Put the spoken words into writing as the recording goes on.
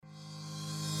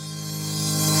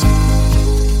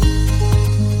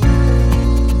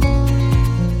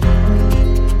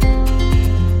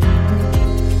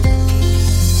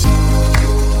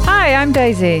I'm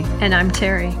Daisy. And I'm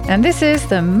Terry. And this is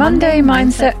the Monday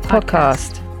Mindset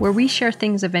Podcast, where we share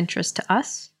things of interest to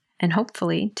us and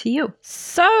hopefully to you.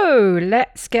 So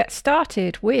let's get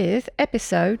started with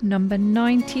episode number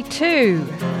 92.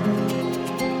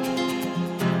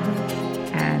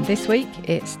 And this week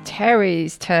it's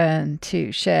Terry's turn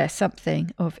to share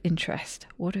something of interest.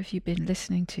 What have you been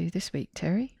listening to this week,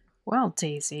 Terry? Well,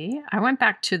 Daisy, I went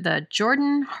back to the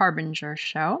Jordan Harbinger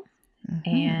show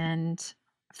and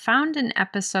found an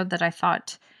episode that I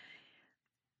thought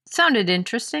sounded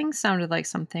interesting, sounded like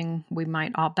something we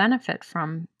might all benefit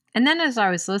from. And then as I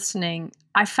was listening,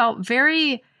 I felt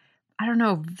very,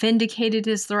 vindicated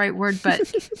is the right word,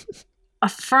 but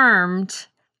affirmed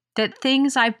that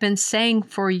things I've been saying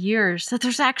for years, that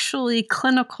there's actually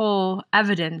clinical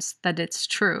evidence that it's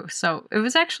true. So it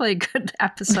was actually a good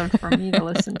episode for me to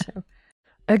listen to.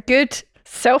 A good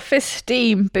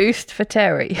self-esteem boost for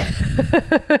Terry.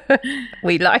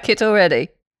 We like it already.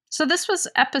 So this was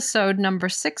episode number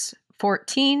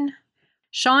 614,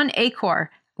 Shawn Achor,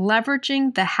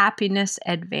 Leveraging the Happiness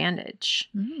Advantage.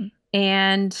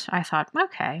 And I thought,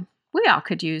 okay, we all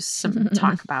could use some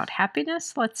talk about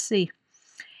happiness. Let's see.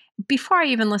 Before I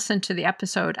even listened to the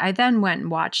episode, I then went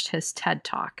and watched his TED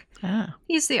Talk.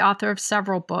 He's the author of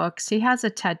several books. He has a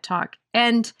TED Talk.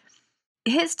 And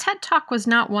his TED Talk was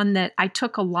not one that I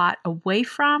took a lot away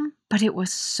from, but it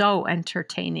was so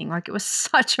entertaining. Like, it was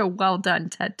such a well-done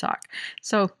TED Talk.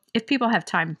 So if people have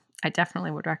time, I definitely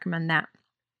would recommend that.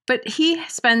 But he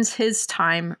spends his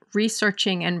time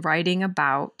researching and writing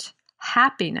about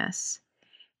happiness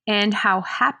and how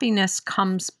happiness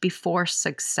comes before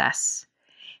success.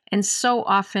 And so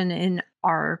often in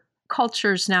our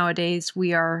cultures nowadays,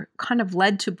 we are kind of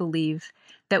led to believe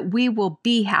that we will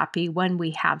be happy when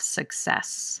we have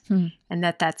success, and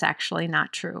that's actually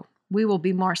not true. We will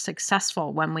be more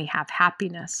successful when we have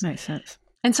happiness. Makes sense.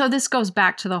 And so this goes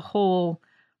back to the whole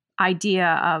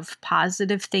idea of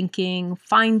positive thinking,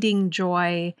 finding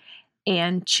joy,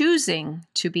 and choosing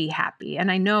to be happy. And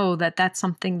I know that that's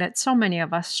something that so many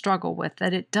of us struggle with,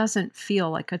 that it doesn't feel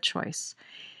like a choice.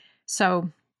 So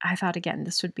I thought, again,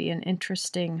 this would be an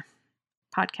interesting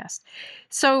podcast.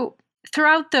 So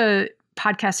throughout the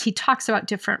podcast, he talks about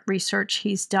different research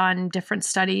he's done, different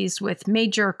studies with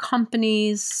major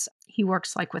companies. He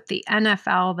works like with the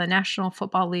NFL, the National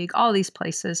Football League, all these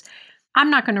places. I'm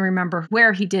not going to remember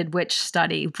where he did which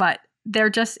study, but they're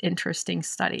just interesting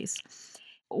studies.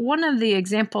 One of the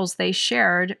examples they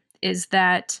shared is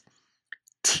that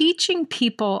teaching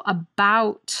people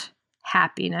about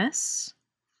happiness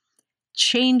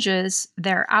changes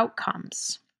their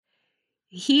outcomes.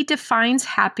 He defines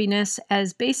happiness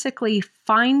as basically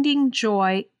finding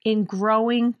joy in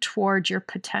growing toward your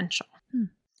potential.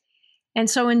 And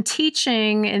so in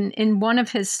teaching, in one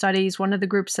of his studies, one of the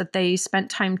groups that they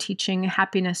spent time teaching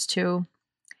happiness to,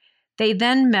 they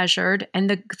then measured, and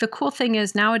the cool thing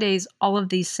is nowadays, all of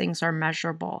these things are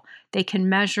measurable. They can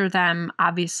measure them,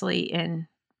 obviously, in,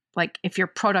 like, if your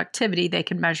productivity, they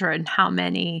can measure in how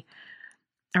many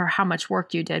or how much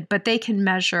work you did, but they can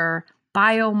measure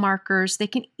biomarkers. They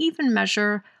can even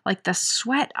measure like the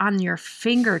sweat on your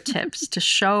fingertips to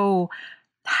show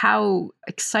how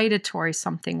excitatory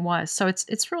something was. So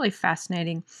it's really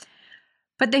fascinating.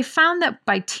 But they found that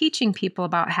by teaching people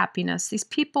about happiness, these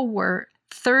people were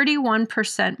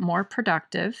 31% more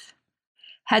productive,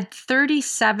 had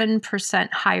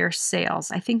 37% higher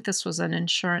sales. I think this was an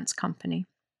insurance company.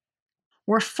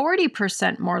 Were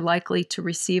 40% more likely to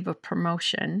receive a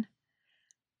promotion,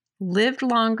 lived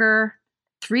longer,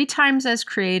 3 times as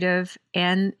creative,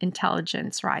 and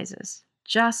intelligence rises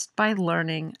just by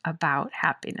learning about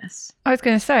happiness. I was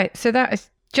going to say, so that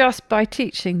is just by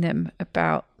teaching them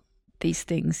about these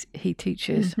things he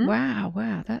teaches.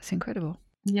 Wow, that's incredible.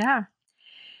 Yeah.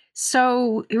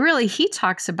 So really, he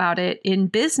talks about it in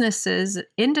businesses,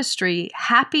 industry.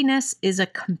 Happiness is a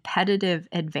competitive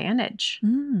advantage.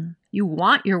 You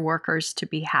want your workers to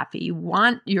be happy. You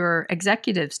want your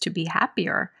executives to be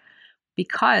happier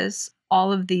because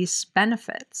all of these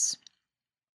benefits.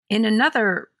 In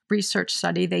another research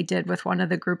study they did with one of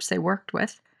the groups they worked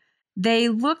with, they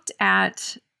looked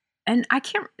at, and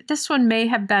this one may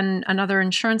have been another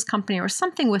insurance company or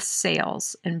something with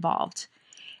sales involved.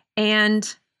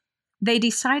 And they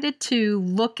decided to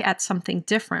look at something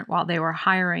different while they were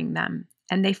hiring them.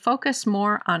 And they focused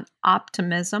more on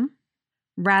optimism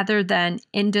rather than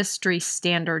industry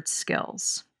standard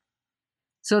skills.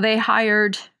 So they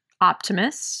hired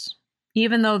optimists,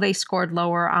 even though they scored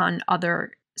lower on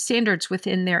other standards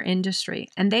within their industry.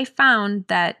 And they found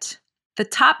that the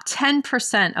top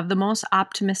 10% of the most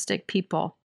optimistic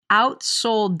people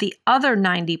outsold the other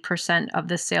 90% of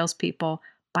the salespeople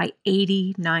by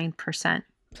 89%.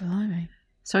 Blimey.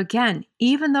 So again,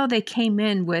 even though they came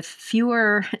in with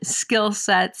fewer skill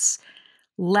sets,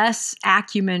 less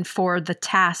acumen for the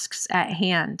tasks at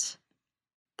hand,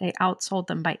 they outsold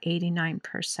them by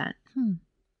 89%.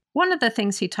 One of the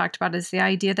things he talked about is the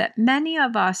idea that many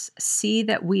of us see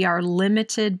that we are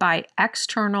limited by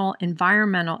external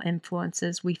environmental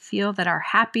influences. We feel that our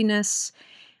happiness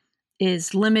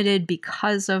is limited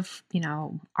because of,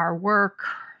 our work,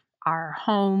 our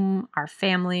home, our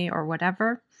family, or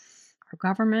whatever, our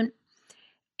government.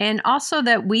 And also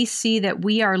that we see that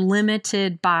we are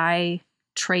limited by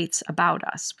traits about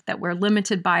us, that we're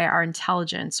limited by our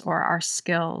intelligence or our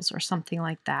skills or something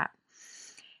like that.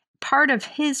 Part of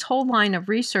his whole line of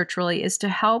research really is to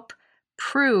help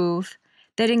prove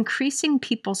that increasing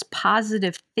people's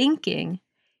positive thinking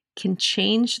can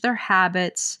change their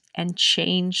habits and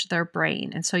change their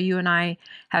brain. And so you and I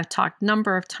have talked a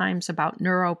number of times about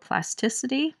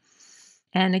neuroplasticity.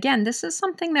 And again, this is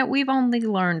something that we've only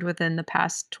learned within the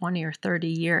past 20 or 30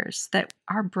 years, that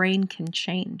our brain can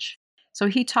change. So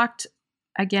he talked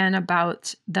again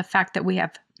about the fact that we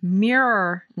have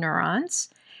mirror neurons,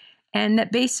 and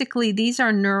that basically these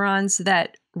are neurons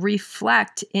that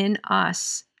reflect in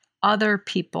us other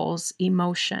people's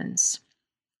emotions.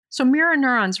 So mirror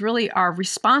neurons really are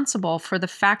responsible for the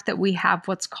fact that we have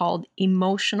what's called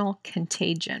emotional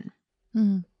contagion.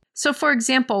 So for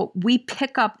example, we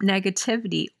pick up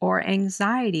negativity or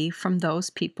anxiety from those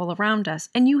people around us.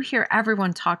 And you hear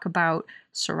everyone talk about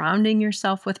surrounding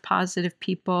yourself with positive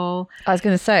people. I was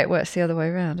going to say it works the other way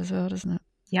around as well, doesn't it?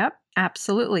 Yep,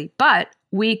 absolutely. But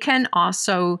we can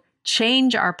also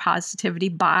change our positivity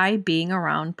by being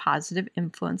around positive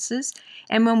influences.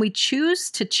 And when we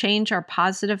choose to change our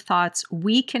positive thoughts,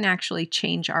 we can actually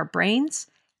change our brains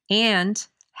and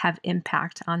have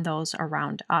impact on those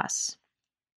around us.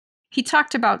 He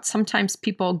talked about sometimes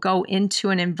people go into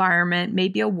an environment,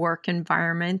 maybe a work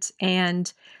environment,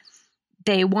 and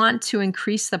they want to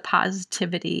increase the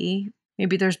positivity.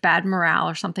 Maybe there's bad morale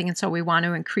or something, and so we want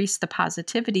to increase the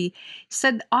positivity. He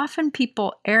said often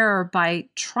people err by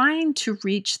trying to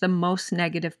reach the most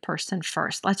negative person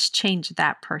first. Let's change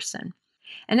that person.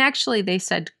 And actually, he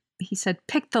said,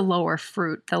 pick the lower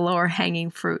fruit, the lower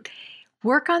hanging fruit.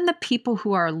 Work on the people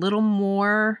who are a little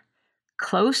more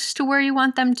close to where you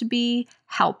want them to be,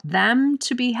 help them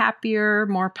to be happier,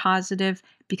 more positive,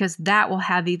 because that will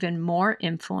have even more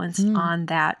influence on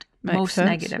that most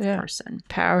negative person.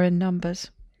 Power in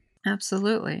numbers.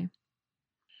 Absolutely.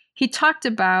 He talked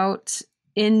about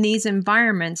in these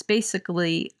environments,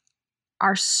 basically,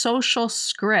 our social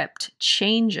script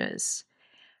changes.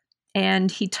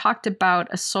 And he talked about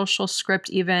a social script,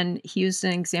 even he used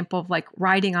an example of like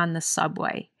riding on the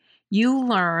subway. You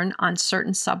learn on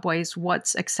certain subways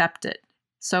what's accepted.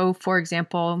 So, for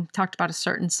example, talked about a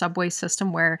certain subway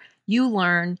system where you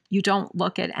learn you don't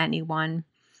look at anyone,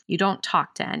 you don't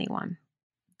talk to anyone.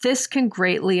 This can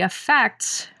greatly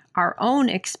affect our own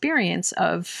experience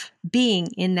of being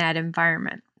in that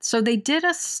environment. So they did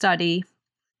a study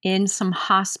in some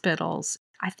hospitals,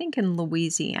 I think in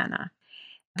Louisiana.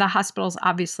 The hospitals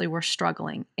obviously were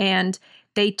struggling, and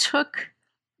they took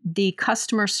the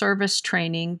customer service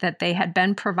training that they had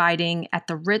been providing at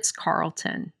the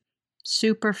Ritz-Carlton,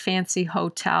 super fancy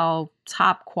hotel,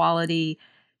 top quality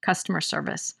customer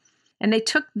service. And they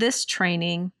took this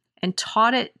training and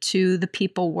taught it to the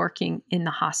people working in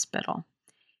the hospital.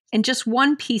 And just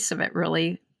one piece of it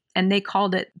really, and they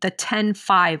called it the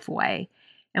 10-5 way.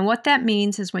 And what that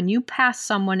means is when you pass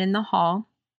someone in the hall,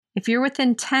 if you're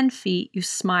within 10 feet, you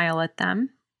smile at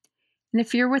them. And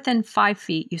if you're within 5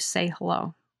 feet, you say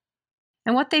hello.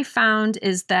 And what they found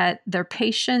is that their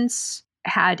patients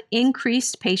had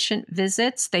increased patient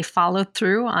visits. They followed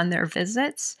through on their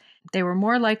visits. They were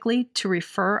more likely to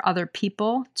refer other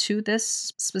people to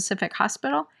this specific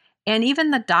hospital. And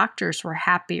even the doctors were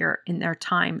happier in their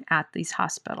time at these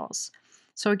hospitals.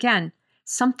 So again,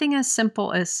 something as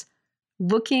simple as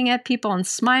looking at people and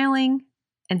smiling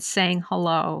and saying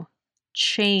hello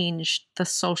changed the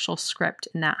social script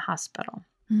in that hospital.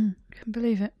 Can't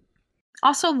believe it.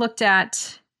 Also looked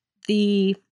at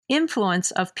the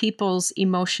influence of people's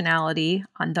emotionality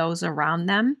on those around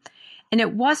them. And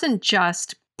it wasn't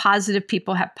just positive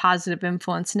people have positive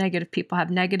influence, negative people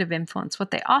have negative influence. What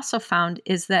they also found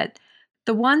is that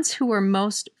the ones who were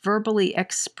most verbally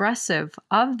expressive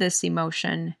of this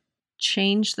emotion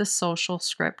changed the social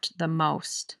script the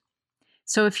most.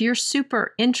 So if you're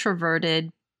super introverted,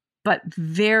 but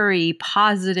very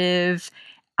positive,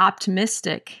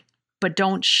 optimistic, but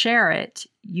don't share it,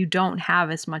 you don't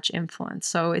have as much influence.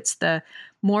 So it's the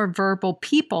more verbal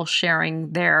people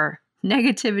sharing their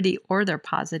negativity or their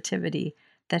positivity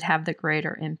that have the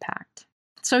greater impact.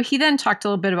 So he then talked a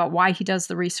little bit about why he does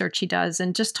the research he does,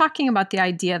 and just talking about the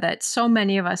idea that so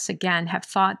many of us, again, have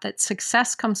thought that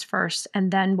success comes first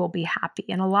and then we'll be happy.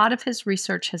 And a lot of his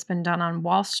research has been done on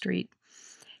Wall Street.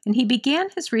 And he began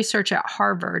his research at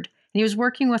Harvard, and he was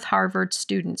working with Harvard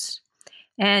students.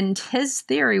 And his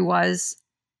theory was,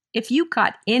 if you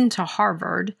got into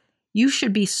Harvard, you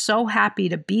should be so happy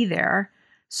to be there,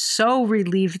 so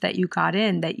relieved that you got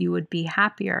in, that you would be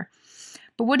happier.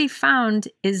 But what he found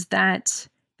is that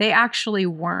they actually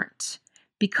weren't,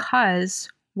 because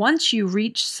once you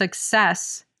reach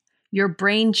success, your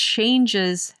brain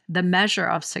changes the measure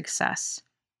of success.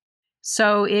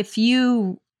 So if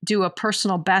you do a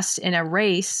personal best in a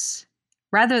race,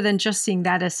 rather than just seeing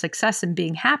that as success and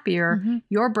being happier,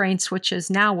 your brain switches.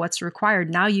 Now what's required?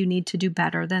 Now you need to do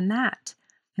better than that.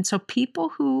 And so people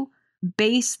who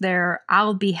base their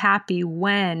I'll be happy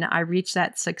when I reach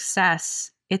that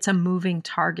success, it's a moving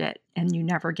target and you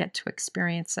never get to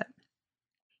experience it.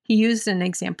 He used an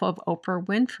example of Oprah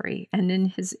Winfrey, and in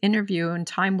his interview and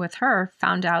time with her,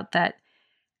 found out that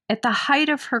at the height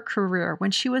of her career,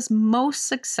 when she was most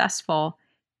successful,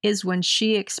 is when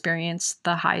she experienced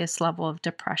the highest level of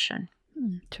depression.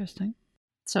 Interesting.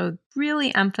 So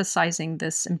really emphasizing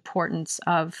this importance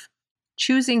of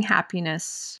choosing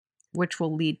happiness, which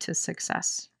will lead to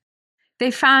success.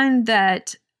 They found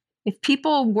that if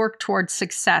people work towards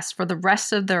success for the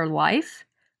rest of their life,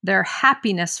 their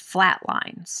happiness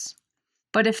flatlines.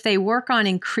 But if they work on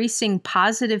increasing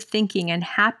positive thinking and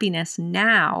happiness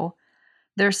now,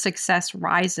 their success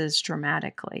rises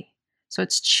dramatically. So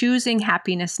it's choosing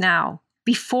happiness now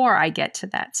before I get to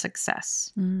that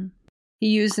success. He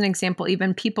used an example,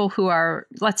 even people who are,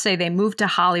 let's say they moved to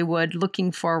Hollywood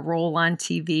looking for a role on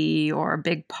TV or a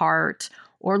big part,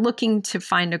 or looking to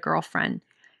find a girlfriend.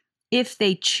 If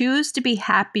they choose to be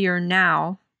happier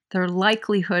now, their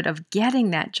likelihood of getting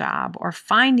that job or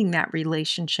finding that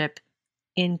relationship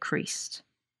increased.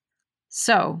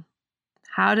 So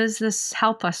how does this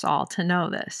help us all to know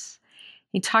this?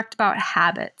 He talked about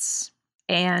habits,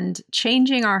 and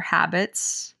changing our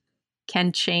habits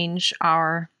can change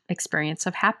our experience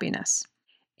of happiness.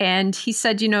 And he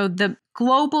said, the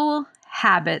global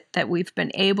habit that we've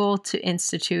been able to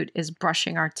institute is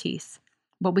brushing our teeth.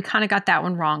 But we kind of got that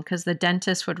one wrong, because the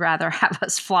dentist would rather have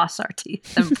us floss our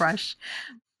teeth than brush.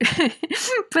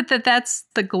 But that's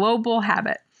the global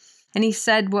habit. And he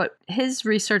said what his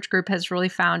research group has really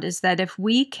found is that if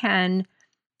we can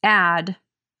add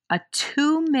a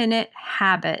 2-minute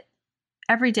habit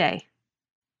every day,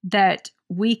 that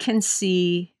we can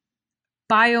see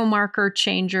biomarker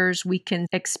changers, we can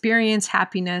experience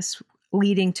happiness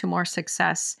leading to more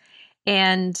success.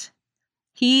 And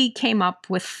he came up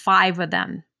with 5 of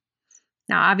them.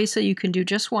 Now, obviously, you can do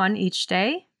just one each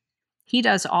day. He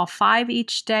does all 5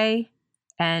 each day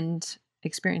and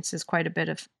experiences quite a bit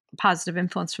of positive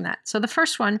influence from that. So the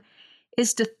first one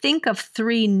is to think of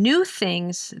 3 new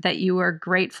things that you are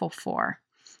grateful for.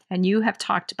 And you have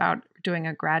talked about doing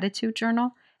a gratitude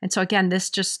journal. And so again, this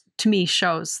just, to me,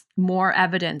 shows more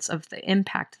evidence of the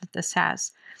impact that this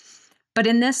has. But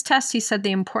in this test, he said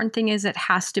the important thing is it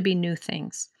has to be new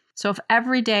things. So if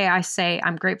every day I say,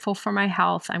 I'm grateful for my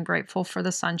health, I'm grateful for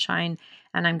the sunshine,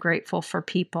 and I'm grateful for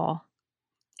people,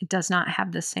 it does not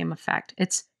have the same effect.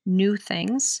 It's new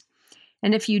things.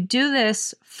 And if you do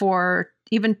this for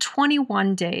even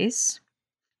 21 days,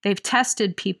 they've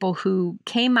tested people who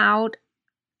came out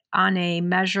on a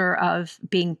measure of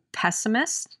being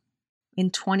pessimist.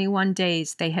 In 21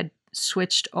 days, they had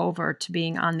switched over to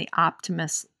being on the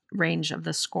optimist range of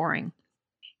the scoring.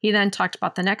 He then talked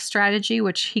about the next strategy,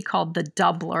 which he called the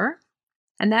doubler.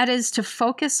 And that is to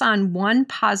focus on one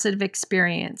positive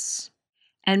experience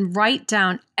and write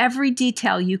down every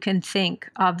detail you can think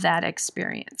of that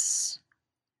experience.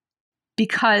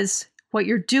 Because what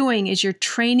you're doing is you're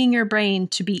training your brain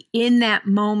to be in that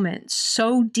moment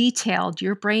so detailed,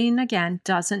 your brain, again,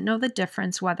 doesn't know the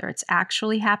difference whether it's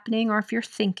actually happening or if you're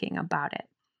thinking about it.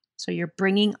 So you're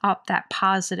bringing up that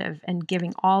positive and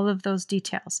giving all of those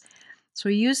details. So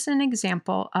we used an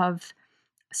example of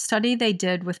a study they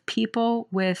did with people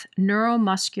with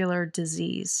neuromuscular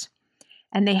disease.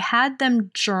 And they had them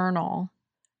journal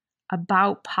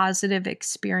about positive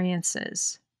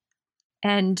experiences.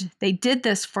 And they did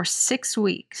this for 6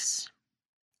 weeks.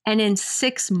 And in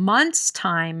 6 months'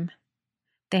 time,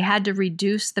 they had to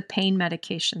reduce the pain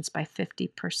medications by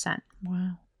 50%.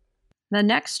 Wow. The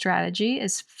next strategy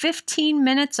is 15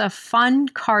 minutes of fun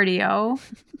cardio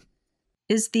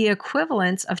is the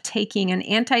equivalent of taking an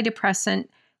antidepressant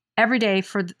every day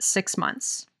for 6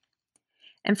 months.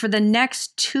 And for the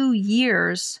next 2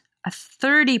 years, a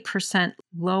 30%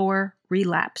 lower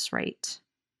relapse rate.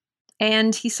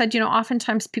 And he said,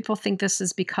 oftentimes people think this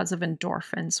is because of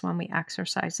endorphins when we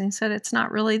exercise. And he said it's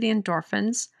not really the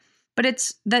endorphins, but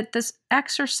it's that this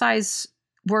exercise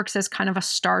works as kind of a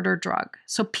starter drug.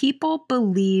 So people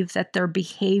believe that their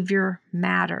behavior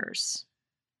matters,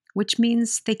 which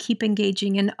means they keep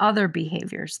engaging in other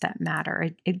behaviors that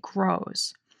matter. It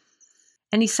grows.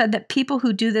 And he said that people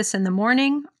who do this in the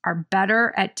morning are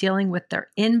better at dealing with their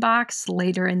inbox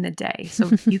later in the day.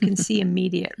 So you can see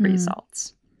immediate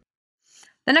results.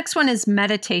 The next one is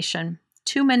meditation.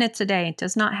 2 minutes a day. It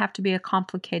does not have to be a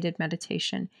complicated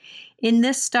meditation. In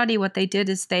this study, what they did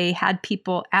is they had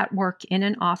people at work in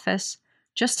an office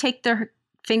just take their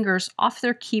fingers off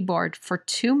their keyboard for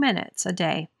 2 minutes a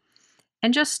day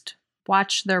and just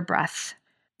watch their breath,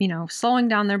 slowing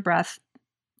down their breath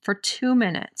for 2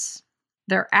 minutes.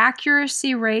 Their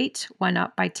accuracy rate went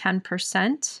up by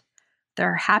 10%.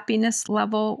 Their happiness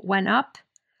level went up,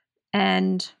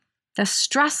 and the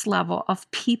stress level of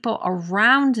people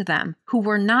around them who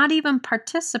were not even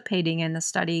participating in the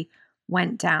study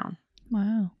went down.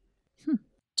 Wow.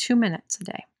 2 minutes a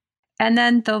day. And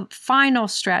then the final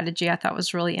strategy I thought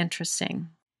was really interesting.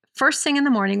 First thing in the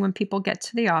morning when people get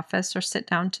to the office or sit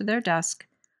down to their desk,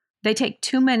 they take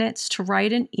 2 minutes to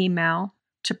write an email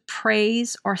to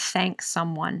praise or thank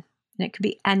someone. And it could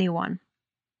be anyone.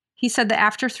 He said that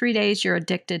after 3 days, you're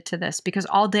addicted to this because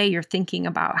all day you're thinking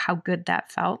about how good that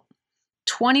felt.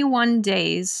 21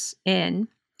 days in,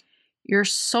 your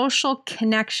social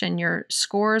connection, your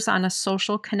scores on a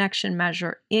social connection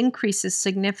measure increases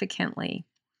significantly.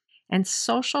 And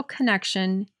social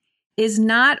connection is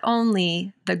not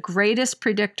only the greatest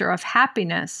predictor of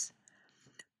happiness,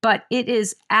 but it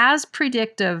is as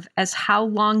predictive as how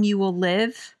long you will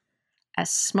live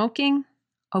as smoking,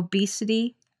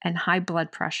 obesity, and high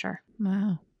blood pressure.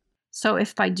 Wow. So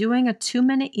if by doing a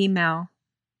 2-minute email,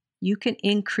 you can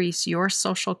increase your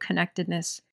social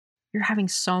connectedness, you're having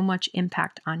so much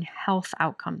impact on health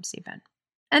outcomes even.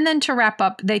 And then to wrap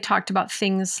up, they talked about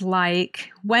things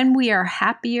like when we are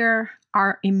happier,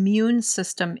 our immune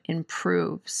system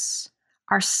improves,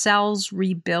 our cells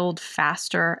rebuild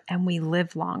faster, and we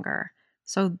live longer.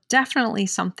 So definitely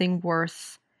something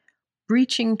worth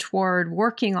reaching toward,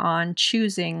 working on,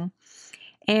 choosing.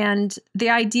 And the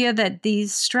idea that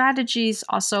these strategies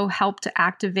also help to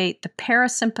activate the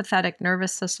parasympathetic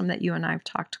nervous system that you and I have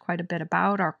talked quite a bit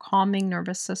about, our calming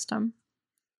nervous system.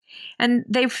 And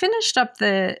they finished up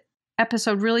the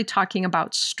episode really talking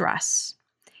about stress.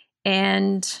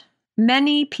 And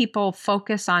many people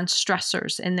focus on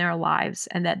stressors in their lives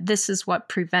and that this is what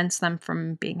prevents them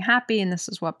from being happy and this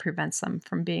is what prevents them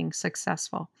from being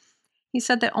successful. He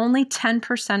said that only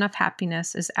 10% of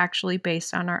happiness is actually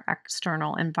based on our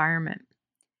external environment.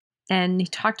 And he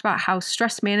talked about how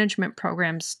stress management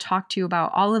programs talk to you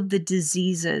about all of the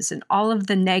diseases and all of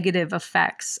the negative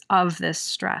effects of this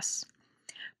stress.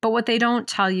 But what they don't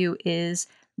tell you is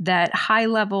that high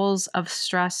levels of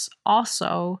stress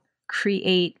also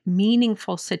create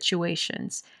meaningful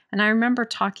situations. And I remember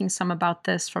talking some about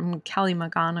this from Kelly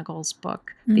McGonigal's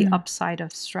book, The Upside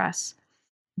of Stress.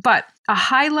 But a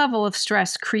high level of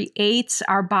stress creates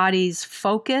our body's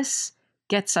focus,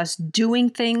 gets us doing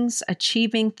things,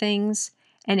 achieving things,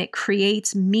 and it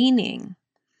creates meaning.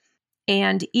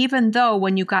 And even though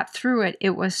when you got through it,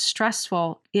 it was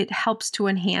stressful, it helps to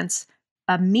enhance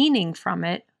a meaning from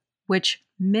it, which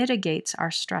mitigates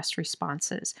our stress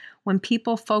responses. When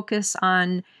people focus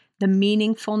on the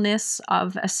meaningfulness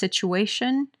of a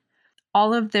situation,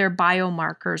 all of their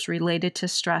biomarkers related to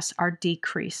stress are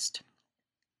decreased.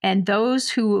 And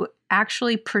those who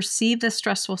actually perceive the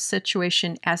stressful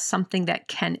situation as something that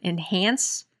can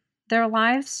enhance their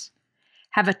lives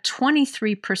have a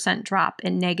 23% drop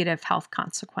in negative health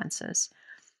consequences.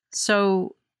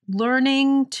 So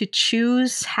learning to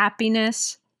choose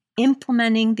happiness,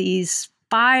 implementing these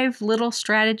 5 little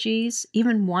strategies,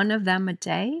 even one of them a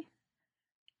day,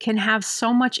 can have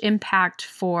so much impact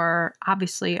for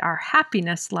obviously our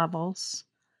happiness levels,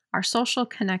 our social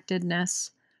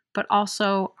connectedness, but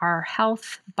also our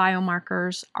health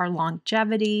biomarkers, our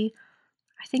longevity.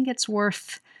 I think it's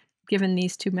worth giving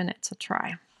these 2 minutes a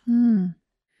try.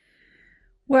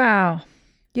 Wow.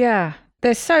 Yeah.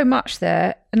 There's so much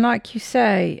there. And like you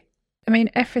say, I mean,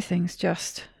 everything's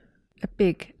just a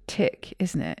big tick,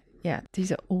 isn't it? Yeah.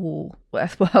 These are all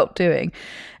worthwhile doing.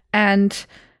 And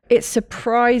it's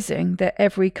surprising that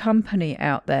every company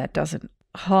out there doesn't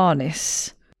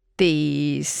harness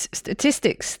these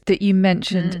statistics that you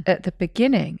mentioned at the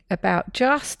beginning about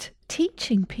just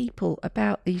teaching people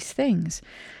about these things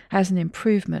as an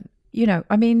improvement.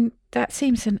 I mean, that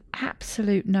seems an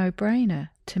absolute no-brainer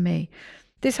to me.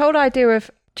 This whole idea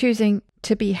of choosing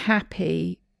to be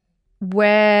happy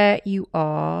where you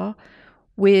are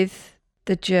with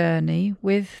the journey,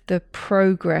 with the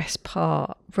progress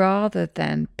part, rather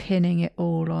than pinning it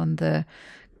all on the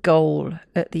goal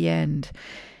at the end.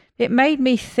 It made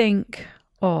me think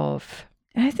of,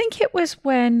 and I think it was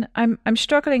when, I'm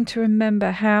struggling to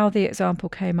remember how the example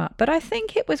came up, but I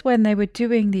think it was when they were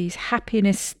doing these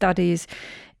happiness studies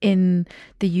in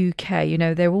the UK. You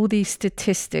know, there are all these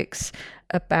statistics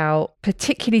about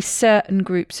particularly certain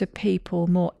groups of people,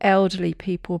 more elderly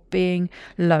people, being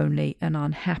lonely and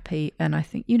unhappy. And I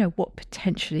think, you know, what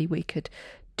potentially we could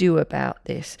do about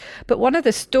this. But one of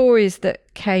the stories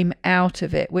that came out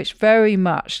of it, which very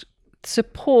much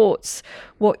supports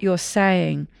what you're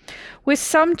saying, was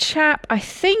some chap, I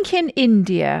think in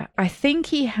India. I think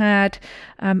he had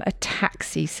a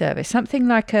taxi service, something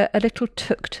like a little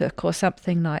tuk-tuk or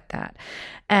something like that.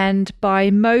 And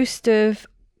by most of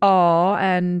our,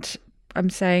 and I'm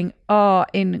saying our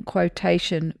in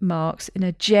quotation marks, in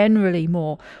a generally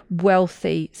more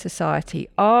wealthy society,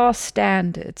 our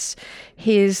standards,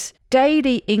 his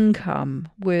daily income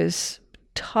was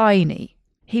tiny.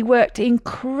 He worked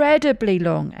incredibly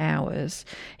long hours.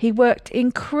 He worked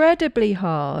incredibly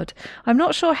hard. I'm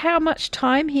not sure how much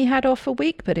time he had off a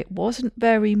week, but it wasn't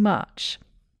very much.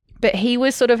 But he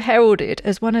was sort of heralded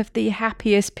as one of the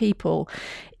happiest people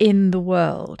in the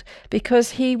world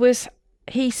because he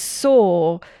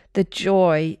saw the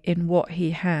joy in what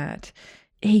he had.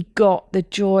 He got the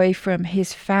joy from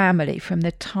his family, from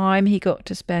the time he got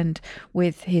to spend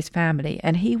with his family.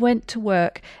 And he went to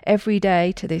work every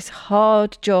day to this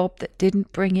hard job that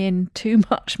didn't bring in too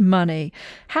much money.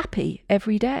 Happy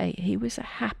every day. He was a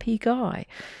happy guy.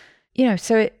 You know,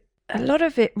 so a lot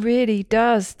of it really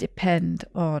does depend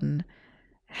on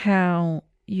how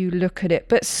you look at it.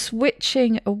 But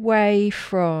switching away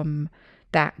from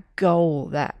that goal,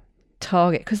 that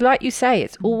target, because like you say,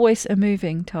 it's always a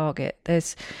moving target.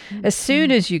 There's as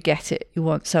soon as you get it, you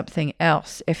want something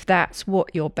else, if that's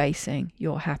what you're basing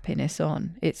your happiness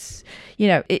on. It's, you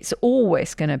know, it's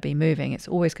always going to be moving, it's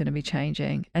always going to be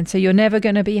changing, and so you're never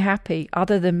going to be happy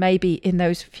other than maybe in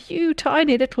those few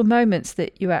tiny little moments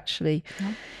that you actually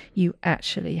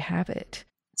have it.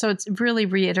 So it really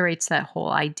reiterates that whole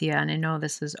idea, and I know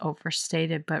this is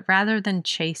overstated, but rather than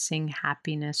chasing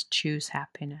happiness, choose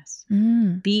happiness.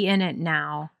 Be in it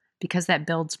now, because that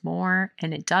builds more,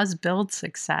 and it does build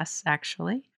success,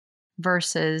 actually,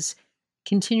 versus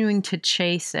continuing to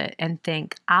chase it and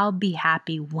think, I'll be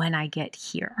happy when I get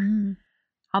here.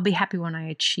 I'll be happy when I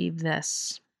achieve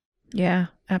this. Yeah,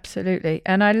 absolutely.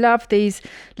 And I love these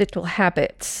little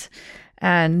habits.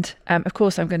 And of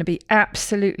course, I'm going to be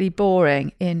absolutely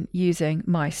boring in using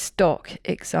my stock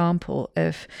example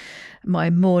of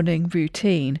my morning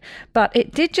routine. But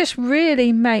it did just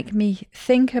really make me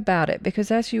think about it, because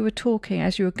as you were talking,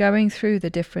 as you were going through the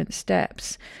different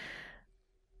steps,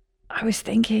 I was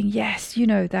thinking, yes, you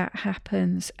know, that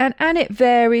happens. And it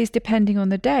varies depending on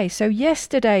the day. So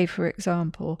yesterday, for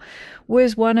example,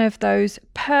 was one of those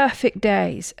perfect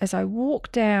days. As I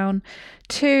walked down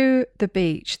to the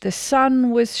beach, the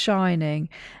sun was shining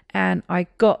and I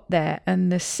got there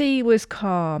and the sea was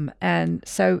calm. And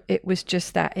so it was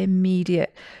just that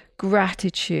immediate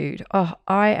gratitude. Oh,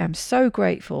 I am so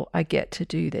grateful I get to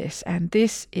do this. And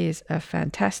this is a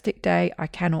fantastic day. I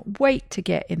cannot wait to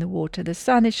get in the water. The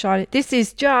sun is shining. This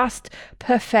is just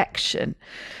perfection.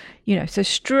 You know, so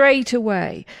straight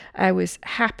away, I was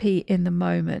happy in the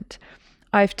moment.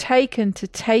 I've taken to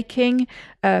taking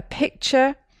a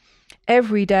picture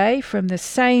every day from the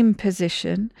same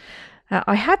position.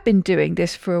 I had been doing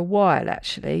this for a while,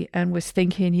 actually, and was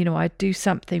thinking, you know, I'd do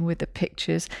something with the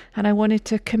pictures and I wanted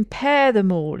to compare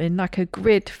them all in like a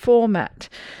grid format.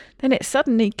 Then it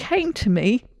suddenly came to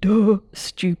me, duh,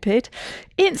 stupid,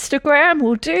 Instagram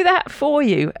will do that for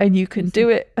you, and you can do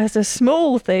it as a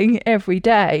small thing every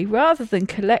day rather than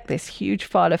collect this huge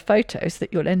file of photos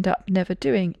that you'll end up never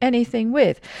doing anything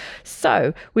with.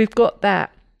 So we've got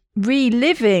that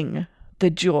reliving the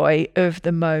joy of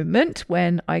the moment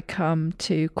when I come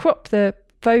to crop the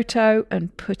photo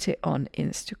and put it on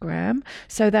Instagram.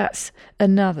 So that's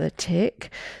another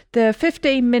tick. The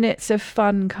 15 minutes of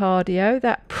fun cardio,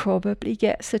 that probably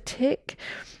gets a tick.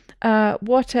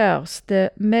 What else?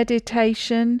 The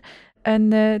meditation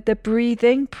and the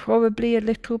breathing, probably a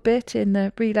little bit in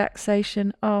the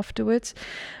relaxation afterwards.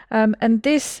 And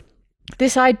this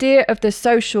this idea of the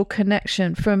social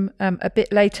connection from a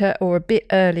bit later or a bit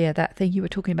earlier, that thing you were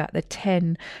talking about, the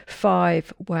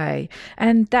 10-5 way.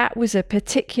 And that was a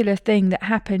particular thing that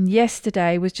happened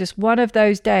yesterday, was just one of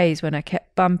those days when I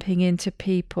kept bumping into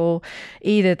people,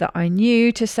 either that I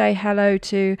knew to say hello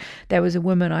to. There was a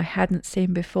woman I hadn't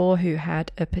seen before who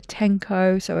had a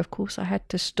Potenko. So, of course, I had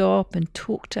to stop and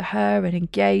talk to her and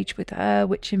engage with her,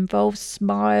 which involves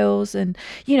smiles and,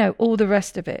 all the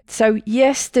rest of it. So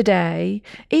yesterday,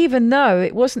 even though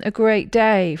it wasn't a great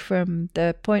day from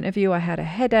the point of view I had a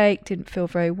headache, didn't feel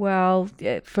very well,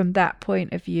 from that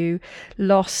point of view,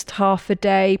 lost half a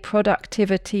day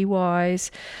productivity wise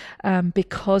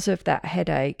because of that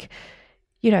headache.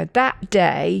 That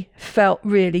day felt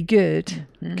really good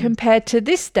compared to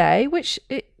this day, which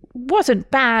it wasn't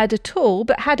bad at all,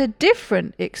 but had a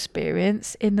different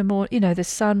experience in the morning. The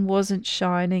sun wasn't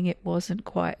shining, it wasn't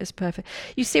quite as perfect.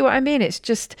 You see what I mean? It's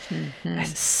just a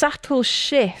subtle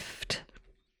shift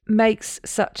makes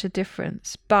such a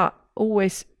difference, but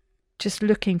always just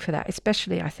looking for that,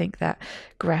 especially I think that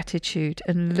gratitude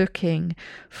and looking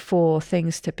for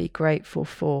things to be grateful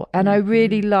for. And I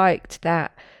really liked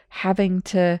that, having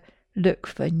to look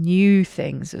for new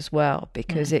things as well,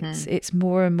 because it's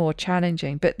more and more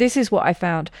challenging. But this is what I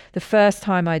found the first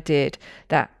time I did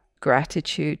that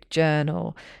gratitude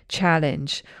journal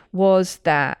challenge, was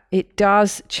that it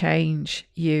does change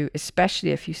you,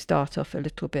 especially if you start off a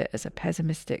little bit as a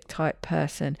pessimistic type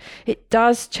person. It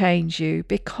does change you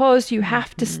because you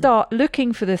have to start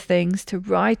looking for the things to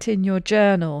write in your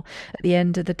journal at the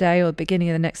end of the day or the beginning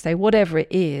of the next day, whatever it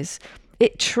is.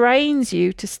 It trains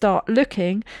you to start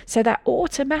looking, so that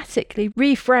automatically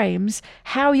reframes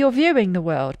how you're viewing the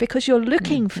world, because you're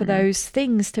looking for those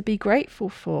things to be grateful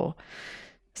for.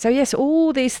 So yes,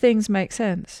 all these things make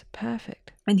sense.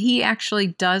 Perfect. And he actually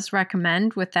does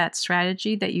recommend with that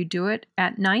strategy that you do it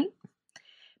at night,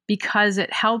 because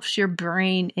it helps your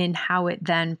brain in how it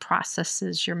then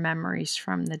processes your memories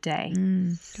from the day.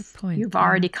 Good point. You've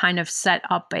already kind of set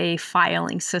up a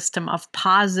filing system of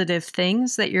positive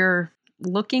things that you're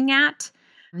looking at.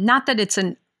 Not that it's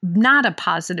not a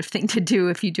positive thing to do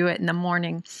if you do it in the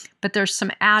morning, but there's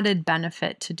some added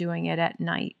benefit to doing it at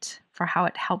night for how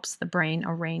it helps the brain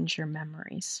arrange your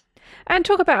memories. And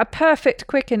talk about a perfect,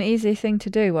 quick and easy thing to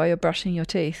do while you're brushing your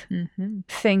teeth.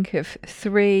 Think of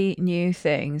 3 new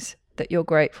things that you're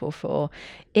grateful for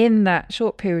in that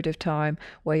short period of time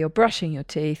where you're brushing your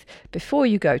teeth before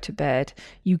you go to bed.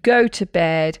 You go to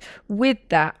bed with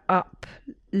that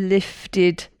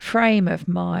uplifted frame of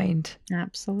mind.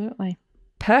 Absolutely.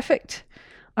 Perfect.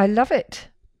 I love it.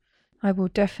 I will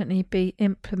definitely be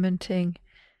implementing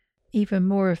even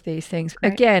more of these things.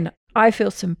 Great. Again, I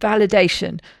feel some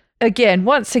validation.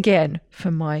 Once again,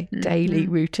 for my daily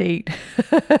routine.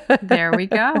 There we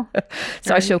go.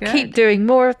 So I shall keep doing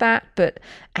more of that, but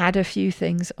add a few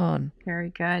things on.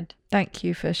 Very good. Thank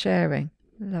you for sharing.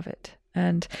 Love it.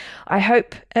 And I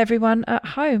hope everyone at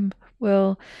home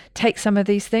will take some of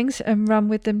these things and run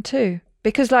with them too.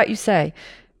 Because like you say,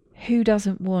 who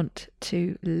doesn't want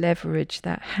to leverage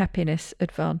that happiness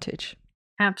advantage?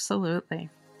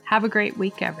 Absolutely. Have a great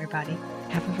week, everybody.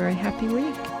 Have a very happy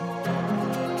week.